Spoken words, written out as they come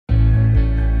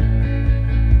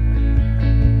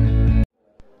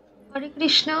হরে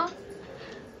কৃষ্ণ।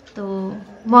 তো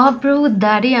মহাপ্রভুর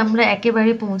দ্বারে আমরা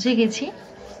একেবারে পৌঁছে গেছি।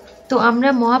 তো আমরা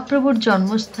মহাপ্রভুর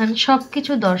জন্মস্থান সব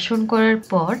কিছু দর্শন করার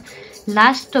পর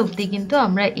লাস্ট অবধি কিন্তু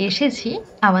আমরা এসেছি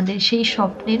আমাদের সেই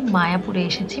স্বপ্নের মায়াপুরে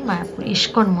এসেছি, মায়াপুর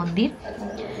ইস্কন মন্দির।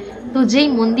 তো যেই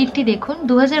মন্দিরটি দেখুন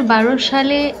 2012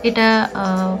 সালে এটা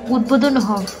উদ্বোধন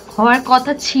হওয়ার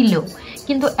কথা ছিল,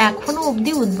 কিন্তু এখনো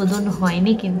অবধি উদ্বোধন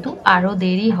হয়নি, কিন্তু আরও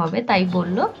দেরি হবে তাই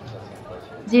বলল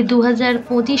যে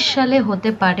 2025 সালে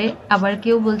হতে পারে, আবার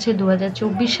কেউ বলছে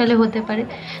 2024 সালে হতে পারে।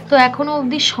 তো এখনো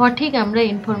অবধি সঠিক আমরা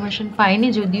ইনফরমেশন পাইনি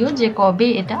যদিও যে কবে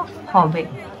এটা হবে।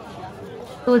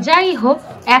 তো যাই হোক,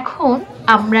 এখন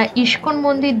আমরা ইস্কন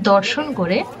মন্দির দর্শন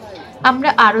করে আমরা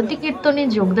আরতি কীর্তনে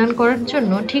যোগদান করার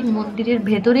জন্য ঠিক মন্দিরের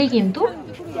ভেতরেই কিন্তু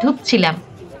ঢুকছিলাম।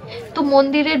 তো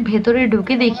মন্দিরের ভেতরে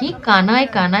ঢুকে দেখি কানায়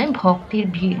কানায় ভক্তের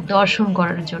ভিড় দর্শন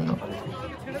করার জন্য।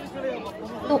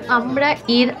 তো আমরা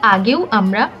এর আগেও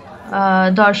আমরা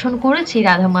দর্শন করেছি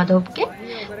রাধা মাধবকে।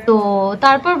 তো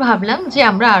তারপর ভাবলাম যে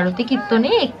আমরা আরতি কীর্তনে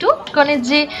একটু, কারণ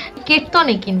যে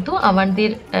কীর্তনে কিন্তু আমাদের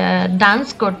ডান্স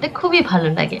করতে খুবই ভালো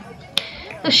লাগে।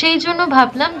 তো সেই জন্য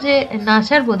ভাবলাম যে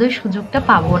নাচার বোধহয় সুযোগটা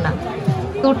পাবো না।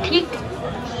 তো ঠিক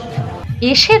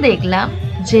এসে দেখলাম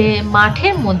যে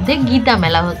মাঠের মধ্যে গীতা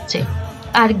মেলা হচ্ছে,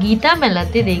 আর গীতা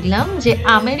মেলাতে দেখলাম যে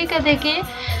আমেরিকা থেকে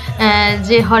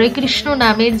যে হরে কৃষ্ণ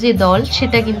নামের যে দল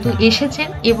সেটা কিন্তু এসেছেন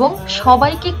এবং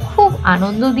সবাইকে খুব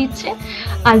আনন্দ দিচ্ছে।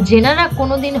 আর যেনারা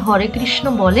কোনোদিন হরে কৃষ্ণ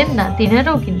বলেন না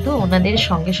তেনারাও কিন্তু ওনাদের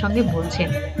সঙ্গে সঙ্গে বলছেন।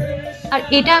 আর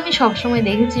এটা আমি সবসময়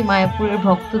দেখেছি মায়াপুরের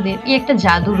ভক্তদের একটা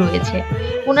জাদু রয়েছে,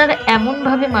 ওনারা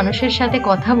এমনভাবে মানুষের সাথে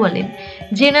কথা বলেন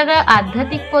যেনারা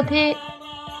আধ্যাত্মিক পথে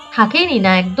থাকেনই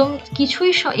না, একদম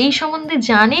কিছুই এই সম্বন্ধে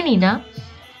জানেনই না,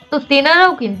 তো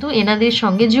তেনারাও কিন্তু এনাদের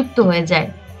সঙ্গে যুক্ত হয়ে যায়,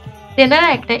 তেনারা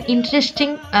একটা ইন্টারেস্টিং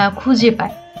খুঁজে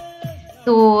পায়।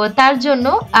 তো তার জন্য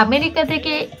আমেরিকা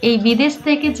থেকে, এই বিদেশ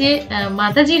থেকে যে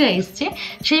মাতাজিরা এসছে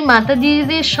সেই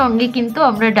মাতাজিদের সঙ্গে কিন্তু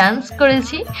আমরা ডান্স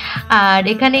করেছি। আর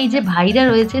এখানে এই যে ভাইরা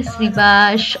রয়েছে,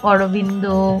 শ্রীবাস, অরবিন্দ,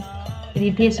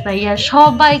 রিতেশ ভাইয়া,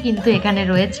 সবাই কিন্তু এখানে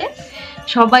রয়েছে,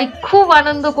 সবাই খুব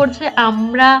আনন্দ করছে।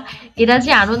 এরা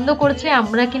যে আনন্দ করছে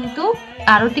আমরা কিন্তু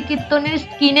আরতি কীর্তনের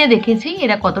স্ক্রিনে দেখেছি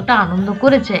এরা কতটা আনন্দ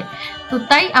করেছে। তো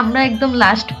তাই আমরা একদম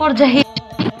লাস্ট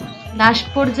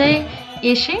পর্যায়ে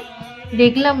এসে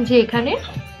দেখলাম যে এখানে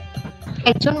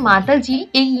একজন মাতাজি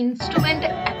এই ইনস্ট্রুমেন্ট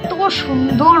এত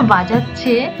সুন্দর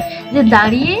বাজাচ্ছে যে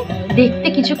দাঁড়িয়ে দেখতে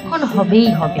কিছুক্ষণ হবেই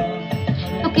হবে।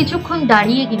 তো কিছুক্ষণ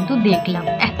দাঁড়িয়ে কিন্তু দেখলাম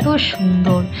এত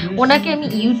সুন্দর, ওনাকে আমি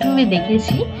ইউটিউবে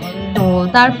দেখেছি, তো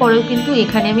তারপরেও কিন্তু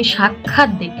এখানে আমি সাক্ষাৎ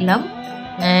দেখলাম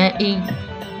এই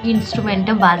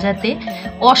ইনস্ট্রুমেন্টটা বাজাতে।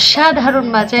 অসাধারণ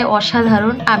বাজায়,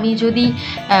 অসাধারণ। আমি যদি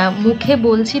মুখে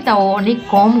বলছি তাও অনেক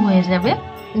কম হয়ে যাবে,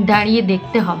 দাঁড়িয়ে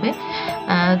দেখতে হবে।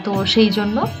 তো সেই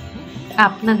জন্য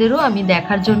আপনাদেরও আমি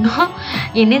দেখার জন্য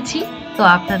এনেছি, তো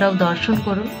আপনারাও দর্শন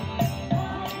করুন।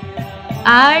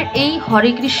 আর এই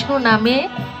হরে কৃষ্ণ নামে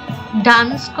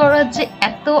ডান্স করার যে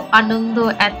এত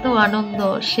আনন্দ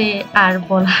সে আর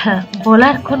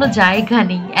বলার কোনো জায়গা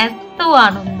নেই। এত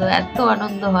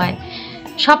আনন্দ হয়।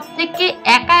 সব থেকে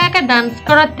একা একা ডান্স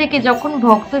করার থেকে যখন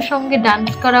ভক্তের সঙ্গে ডান্স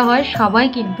করা হয় সবাই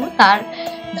কিন্তু তার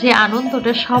যে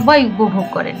আনন্দটা সবাই উপভোগ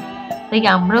করেন। তাই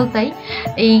আমরাও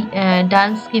এই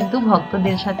ডান্স কিন্তু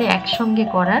ভক্তদের সাথে একসঙ্গে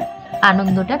করার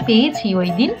আনন্দটা পেয়েছি ওই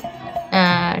দিন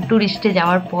টুরিস্টে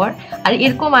যাওয়ার পর। আর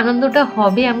এরকম আনন্দটা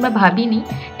হবে আমরা ভাবিনি,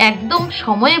 একদম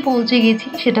সময়ে পৌঁছে গেছি।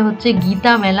 সেটা হচ্ছে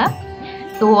গীতা মেলা।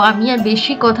 তো আমি আর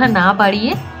বেশি কথা না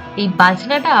বাড়িয়ে এই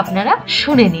বাজনাটা আপনারা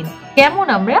শুনে নিন কেমন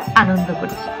আমরা আনন্দ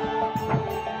করছি।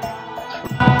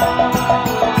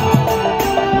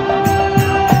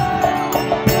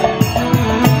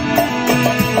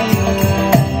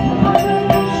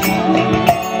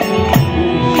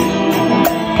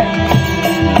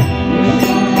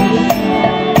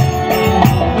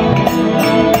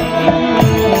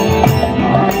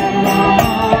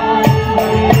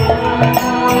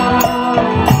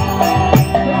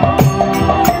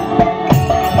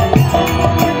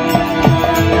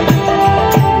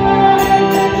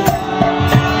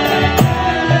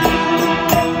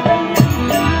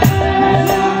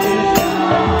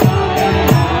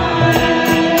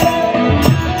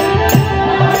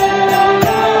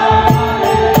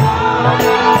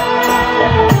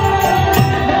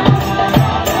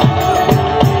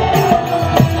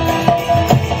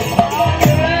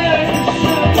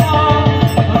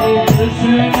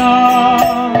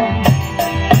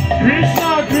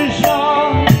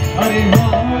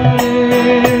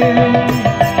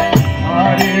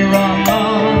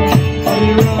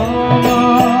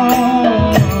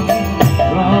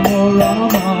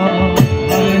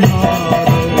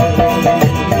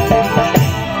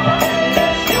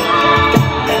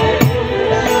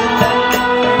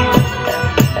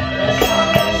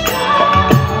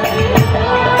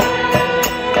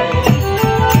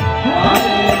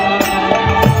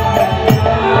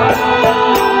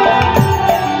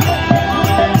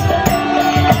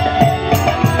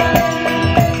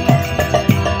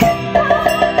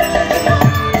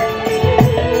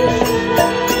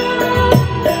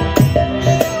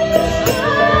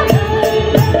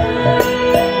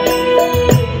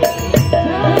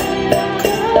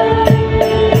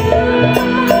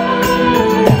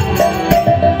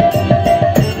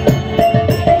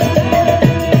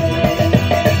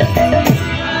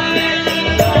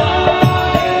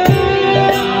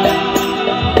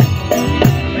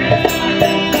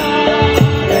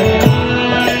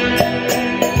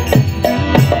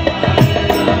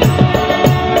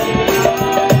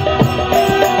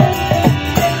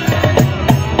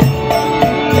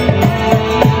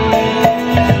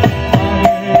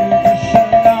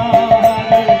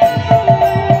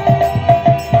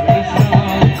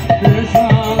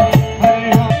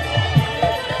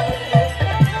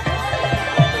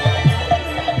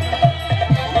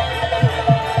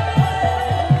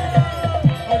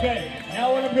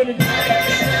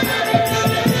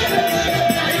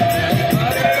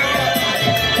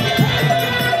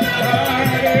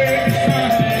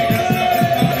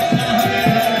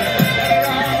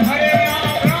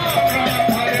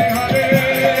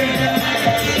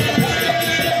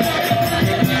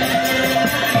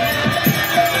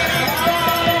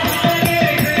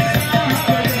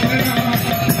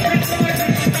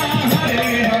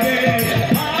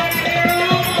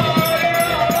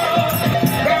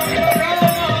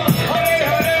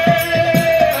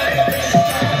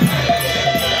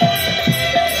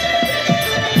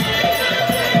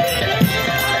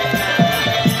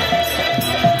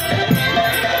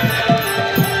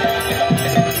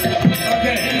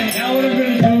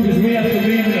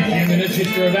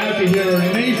 about to hear an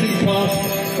amazing talk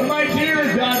from my dear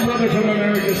godbrother from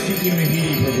America, seeking the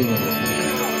healing for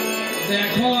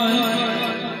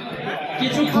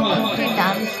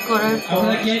dance করার পর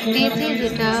স্টেজে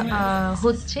যেটা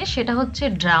হচ্ছে সেটা হচ্ছে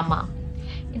ড্রামা।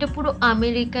 এটা পুরো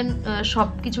আমেরিকান, সব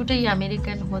কিছুটাই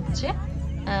আমেরিকান হচ্ছে,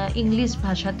 ইংলিশ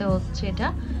ভাষাতে হচ্ছে এটা।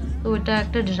 তো এটা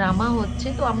একটা ড্রামা হচ্ছে।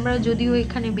 তো আমরা যদিও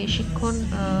এখানে বেশিক্ষণ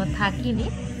থাকিনি,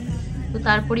 তো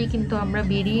তারপরেই কিন্তু আমরা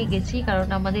বেরিয়ে গেছি, কারণ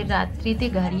আমাদের রাত্রিতে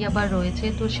গাড়ি আবার রয়েছে,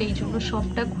 তো সেই জন্য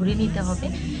সবটা ঘুরে নিতে হবে।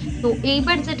 তো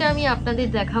এইবার যেটা আমি আপনাদের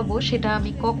দেখাবো সেটা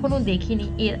আমি কখনো দেখিনি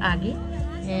এর আগে,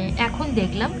 এখন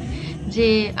দেখলাম। যে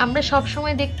আমরা সব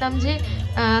সময় দেখতাম যে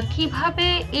কিভাবে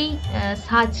এই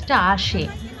সাজটা আসে,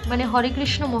 মানে হরে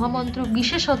কৃষ্ণ মহামন্ত্র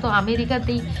বিশেষত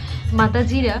আমেরিকাতেই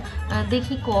মাতাজিরা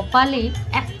দেখি কপালে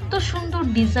এত সুন্দর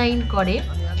ডিজাইন করে।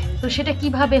 তো সেটা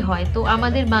কিভাবে হয়, তো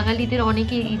আমাদের বাঙালিদের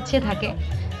অনেকের ইচ্ছে থাকে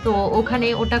তো ওখানে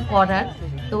ওটা করার।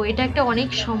 তো এটা একটা অনেক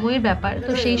সময়ের ব্যাপার,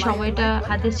 তো সেই সময়টা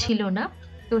হাতে ছিল না,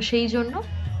 তো সেই জন্য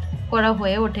করা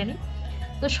হয়ে ওঠেনি।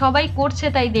 তো সবাই করছে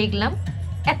তাই দেখলাম,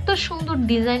 এত সুন্দর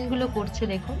ডিজাইনগুলো করছে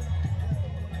দেখুন।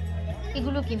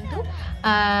 এগুলো কিন্তু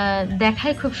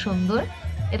দেখায় খুব সুন্দর।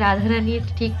 রাধারানীর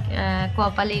ঠিক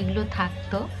কপালে এগুলো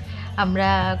থাকতো, আমরা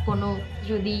কোনো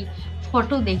যদি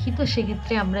ফটো দেখি তো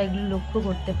সেক্ষেত্রে আমরা এগুলো লক্ষ্য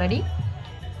করতে পারি,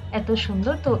 এত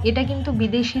সুন্দর। তো এটা কিন্তু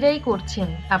বিদেশিরাই করছেন,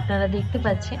 আপনারা দেখতে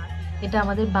পাচ্ছেন। এটা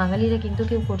আমাদের বাঙালিরা কিন্তু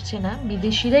কেউ করছে না,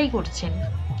 বিদেশিরাই করছেন।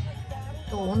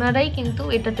 তো ওনারাই কিন্তু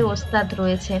এটাতে ওস্তাদ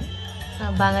রয়েছেন,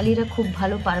 বাঙালিরা খুব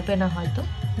ভালো পারবে না হয়তো,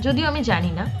 যদিও আমি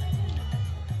জানি না।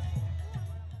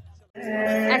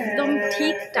 একদম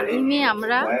ঠিক টাইমে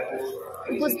আমরা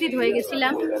উপস্থিত হয়ে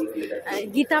গেছিলাম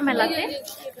গীতা মেলাতে।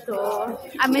 তো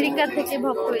আমেরিকা থেকে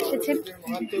ভক্ত এসেছেন,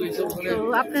 তো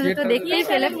আপনারা তো দেখতেই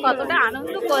পেলেন কতটা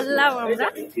আনন্দ করলাম আমরা।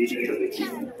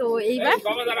 তো এইবার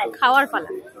খাওয়ার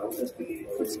পালা,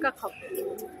 ফুচকা খাবো।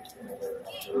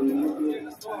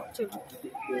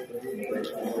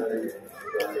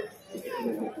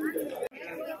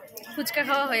 ফুচকা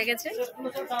খাওয়া হয়ে গেছে,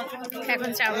 এখন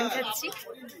চাউমিন খাচ্ছি,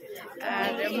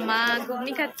 আর মা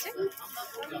ঘুগনি খাচ্ছে,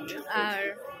 আর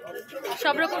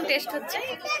সব রকম টেস্ট হচ্ছে।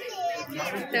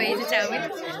 তো এই যে চাউমিন,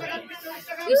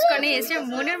 ইস্কনে এসে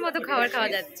মনের মতো খাবার খাওয়া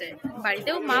যাচ্ছে।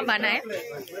 বাড়িতেও মা বানায়,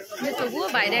 কিন্তু তবুও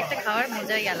বাইরে একটা খাওয়ার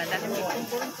মজাই আলাদা।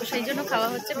 তো সেই জন্য খাওয়া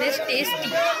হচ্ছে, বেশ টেস্টি।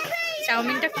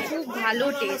 চাউমিনটা খুব ভালো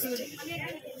টেস্ট।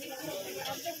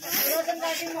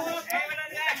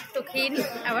 তো খেয়ে নি,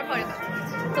 আবার পরে।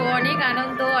 তো অনেক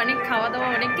আনন্দ, অনেক খাওয়া দাওয়া,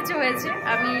 অনেক কিছু হয়েছে।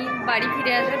 আমি বাড়ি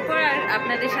ফিরে আসার পর আর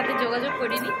আপনাদের সাথে যোগাযোগ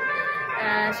করিনি,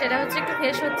 সেটা হচ্ছে একটু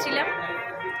ফ্রেশ হচ্ছিলাম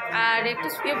আর একটু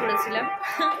শুয়ে পড়েছিলাম,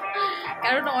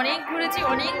 কারণ অনেক ঘুরেছি,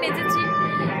 অনেক নেচেছি,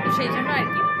 তো সেই জন্য আর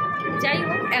কি। যাই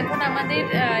হোক, এখন আমাদের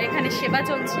এখানে সেবা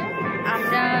চলছে,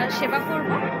 আমরা সেবা করব।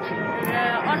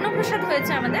 অন্নপ্রসাদ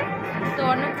হয়েছে আমাদের, তো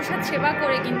অন্নপ্রসাদ সেবা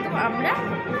করে কিন্তু আমরা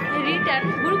রিটার্ন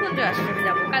গুরুকুঞ্জ আশ্রমে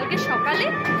যাব। কালকে সকালে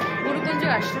গুরুকুঞ্জ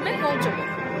আশ্রমে পৌঁছবো।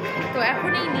 তো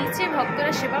এখন এই নিচে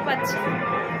ভক্তরা সেবা পাচ্ছে,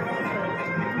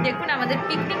 দেখুন আমাদের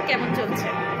পিকনিক কেমন চলছে।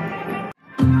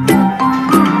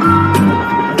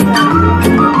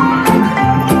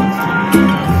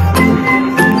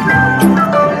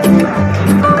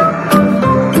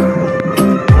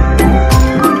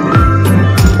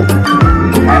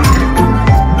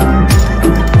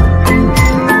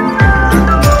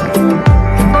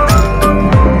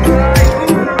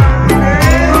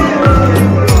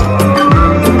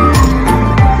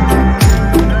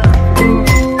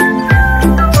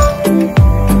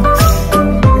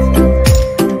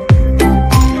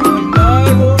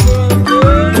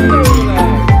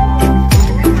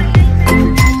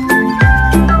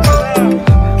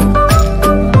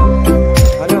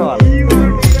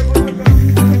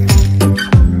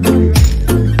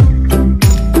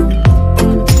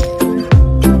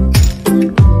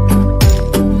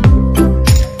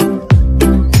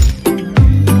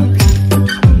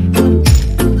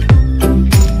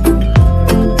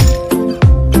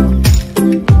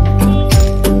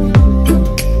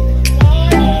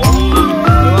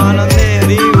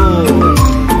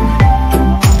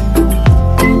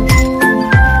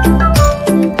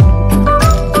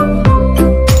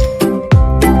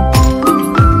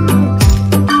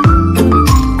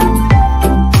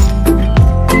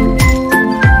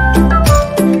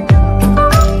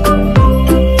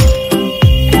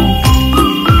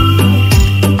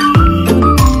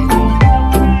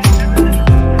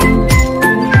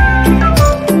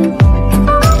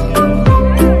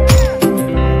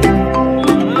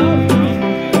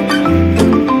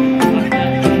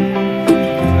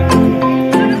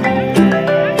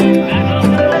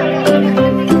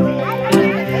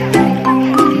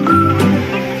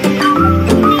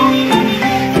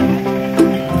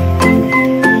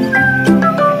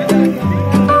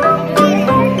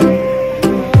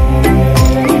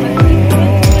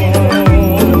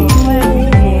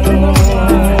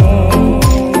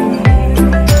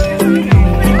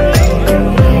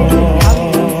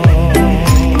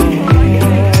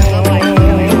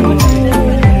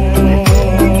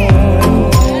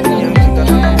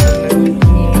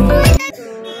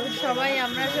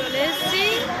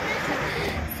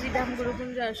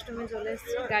 আশ্রমে চলে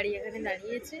এসেছি, গাড়ি এখানে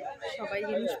দাঁড়িয়েছে, সবাই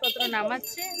জিনিসপত্র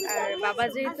নামাচ্ছে। আর বাবা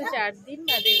যেহেতু 4 দিন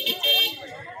বাদে এসেছে,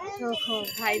 তো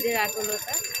ভাইদের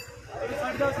আকুলতা,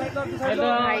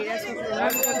 ভাইরা সব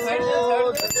প্রণাম করছে।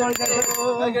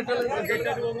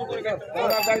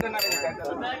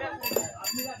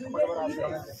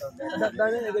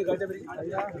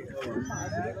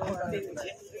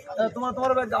 তোমার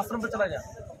আশ্রম पे चला जा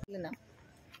না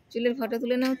চুলের ফটো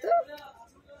তুলে নাও তো।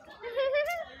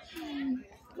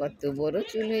 কত বড়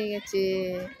চুল হয়ে গেছে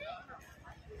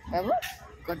বাবা,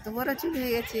 কত বড় চুল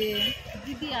হয়ে গেছে।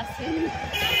 দিদি আছে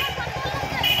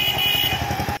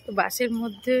তো বাসের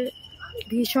মধ্যে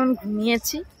ভীষণ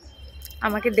ঘুমিয়েছি,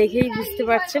 আমাকে দেখেই বুঝতে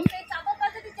পারছেন।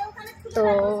 তো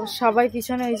সবাই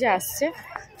পিছনে ওই যে আসছে,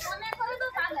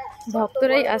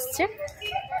 ভক্তরাই আসছে,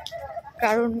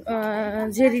 কারণ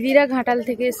যে দিদিরা ঘাটাল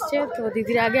থেকে এসছে, তো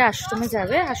দিদিরা আগে আশ্রমে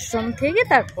যাবে, আশ্রম থেকে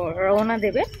তারপর রওনা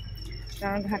দেবে,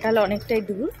 কারণ ঘাটাল অনেকটাই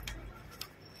দূর,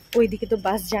 ওইদিকে তো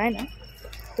বাস যায় না।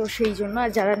 তো সেই জন্য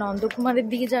আর যারা নন্দকুমারের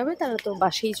দিকে যাবে তারা তো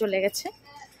বাসেই চলে গেছে,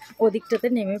 ওদিকটাতে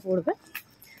নেমে পড়বে।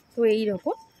 তো এই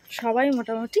রকম সবাই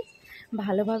মোটামুটি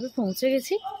ভালোভাবে পৌঁছে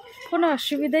গেছি, কোনো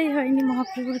অসুবিধাই হয়নি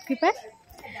মহাপ্রভুর কৃপায়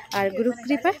আর গুরু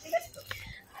কৃপায়।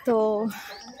 তো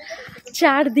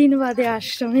 4 দিন বাদে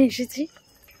আশ্রমে এসেছি,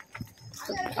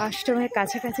 তো আশ্রমের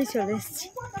কাছাকাছি চলে এসেছি।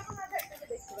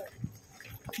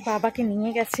 বাবাকে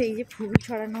নিয়ে গেছে, এই যে ফুল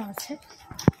ছড়ানো আছে,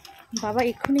 বাবা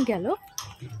এক্ষুনি গেল,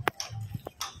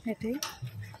 এটাই।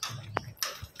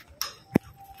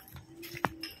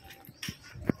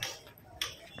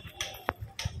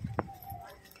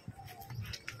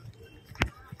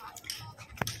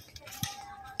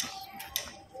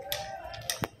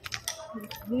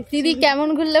 দিদি কেমন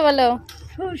ঘুরলে বলো?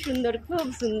 খুব সুন্দর, খুব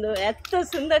সুন্দর, এত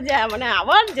সুন্দর যে মানে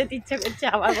আবার যেতে ইচ্ছা করছে,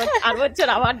 আবার আর বছর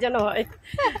আবার যেন হয়।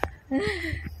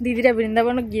 দিদিরা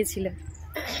বৃন্দাবন গিয়েছিল,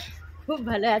 খুব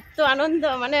ভালো, এত আনন্দ,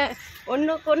 মানে অন্য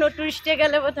কোনো টুরিস্টে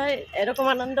গেলে বোধহয় এরকম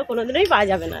আনন্দ কোনোদিনই পাওয়া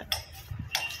যাবে না।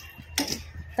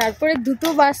 তারপরে দুটো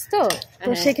বাস, তো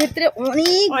সেক্ষেত্রে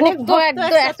অনেক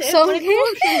ভক্ত একসঙ্গে,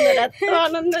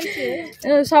 আনন্দ।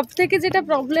 সব থেকে যেটা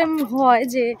প্রবলেম হয়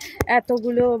যে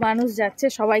এতগুলো মানুষ যাচ্ছে,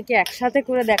 সবাইকে একসাথে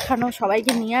করে দেখানো,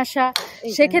 সবাইকে নিয়ে আসা,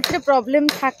 সেক্ষেত্রে প্রবলেম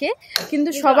থাকে। কিন্তু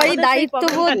সবারই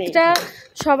দায়িত্ববোধটা,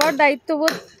 সবার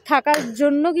দায়িত্ববোধ থাকার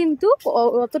জন্য কিন্তু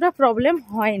অতটা প্রবলেম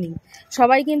হয়নি,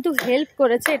 সবাই কিন্তু হেল্প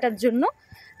করেছে এটার জন্য,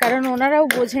 কারণ ওনারাও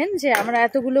বোঝেন যে আমরা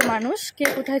এতগুলো মানুষ কে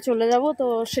কোথায় চলে যাব, তো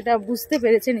সেটা বুঝতে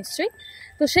পেরেছে নিশ্চয়ই।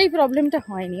 তো সেই প্রবলেমটা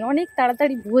হয়নি, অনেক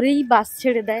তাড়াতাড়ি ভোরেই বাস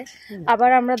ছেড়ে দেয়, আবার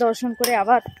আমরা দর্শন করে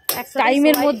আবার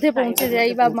টাইমের মধ্যে পৌঁছে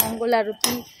যাই, বা মঙ্গল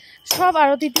আরতি, সব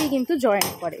আরতিতেই কিন্তু জয়েন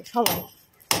করে সবাই।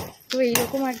 তো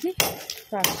এইরকম আর কি,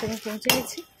 তো আশ্রমে পৌঁছে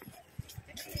গেছি।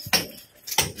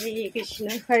 হরে কৃষ্ণ,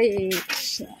 হরে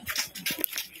কৃষ্ণ।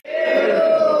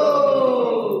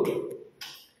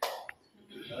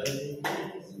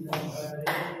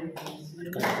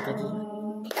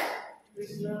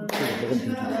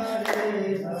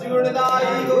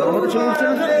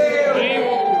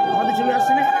 আমাদের ছবি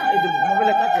আসছে না, এই তো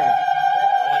মোবাইলের কাছে আছে।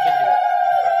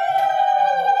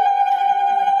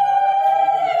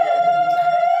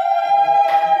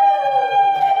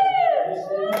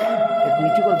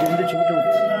 নিচু করে বন্ধুদের ছবিটা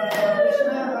উঠছে।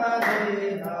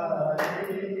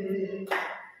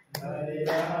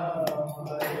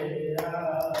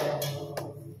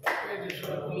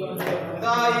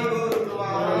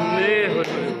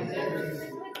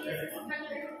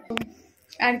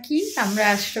 আর কি, আমরা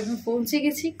আশ্রমে পৌঁছে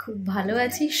গেছি, খুব ভালো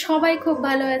আছি, সবাই খুব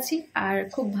ভালো আছি, আর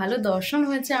খুব ভালো দর্শন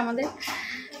হয়েছে আমাদের।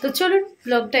 তো চলুন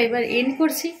ব্লগটা এবার এন্ড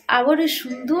করছি, আবারও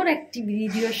সুন্দর একটি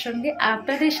ভিডিওর সঙ্গে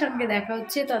আপনাদের সঙ্গে দেখা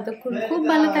হচ্ছে। ততক্ষণ খুব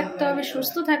ভালো থাকতে হবে,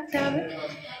 সুস্থ থাকতে হবে,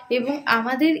 এবং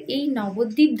আমাদের এই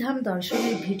নবদ্বীপ ধাম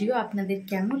দর্শনের ভিডিও আপনাদের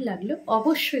কেমন লাগলো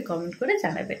অবশ্যই কমেন্ট করে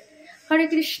জানাবেন। হরে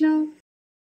কৃষ্ণ।